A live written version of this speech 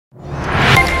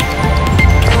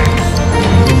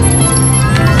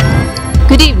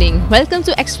evening. Welcome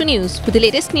to Expo News with the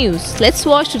latest news. Let's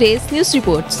watch today's news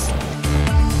reports.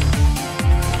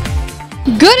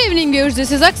 Good evening viewers,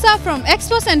 this is Aksa from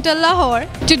Expo Center Lahore.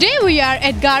 Today we are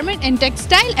at Garment and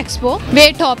Textile Expo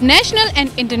where top national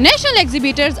and international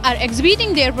exhibitors are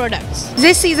exhibiting their products.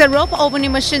 This is a rope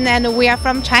opening machine and we are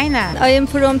from China. I am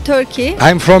from Turkey. I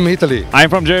am from Italy. I am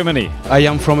from Germany. I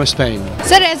am from Spain.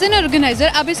 Sir, as an organizer,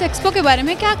 आप इस expo के बारे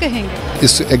में क्या कहेंगे?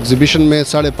 इस exhibition में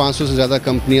 550 से ज़्यादा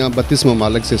कंपनियां 32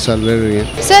 ममालिक से हिस्सा ले रही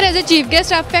हैं। Sir, as a chief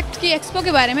guest, आप फैक्ट की एक्सपो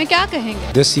के बारे में क्या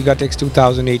कहेंगे? This IGATEX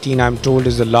 2018, I'm told,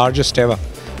 is the largest ever,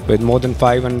 with more than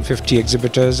 550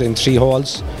 exhibitors in 3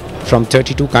 halls from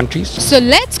 32 countries. So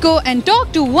let's go and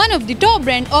talk to one of the top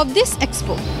brand of this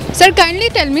expo. Sir, kindly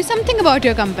tell me something about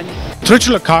your company.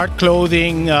 TRUTZSCHLER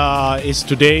clothing is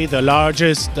today the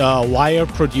largest wire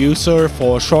producer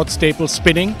for short staple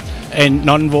spinning and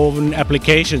non-woven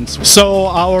applications. So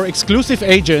our exclusive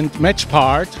agent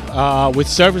MACHPART with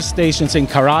service stations in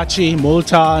Karachi,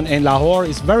 Multan and Lahore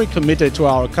is very committed to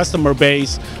our customer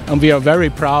base, and we are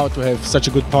very proud to have such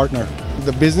a good partner.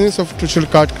 The business of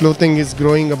TRUTZSCHLER clothing is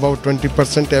growing about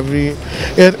 20% every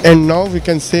year, and now we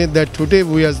can say that today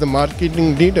we are the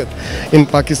marketing leader in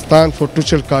Pakistan for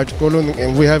TRUTZSCHLER clothing,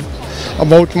 and we have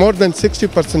about more than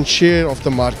 60% share of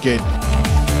the market.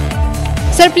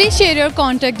 Sir, please share your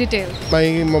contact details.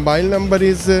 My mobile number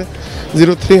is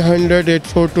 0300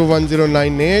 842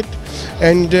 1098,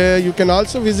 and you can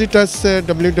also visit us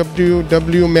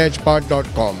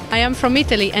www.matchpart.com. I am from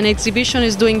Italy and exhibition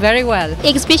is doing very well.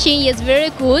 Exhibition is very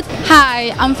good.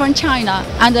 Hi, I'm from China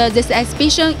and this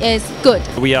exhibition is good.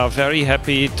 We are very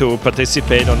happy to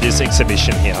participate on this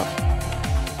exhibition here.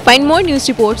 Find more news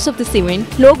reports of this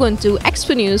event. Log on to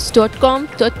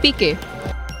exponews.com.pk.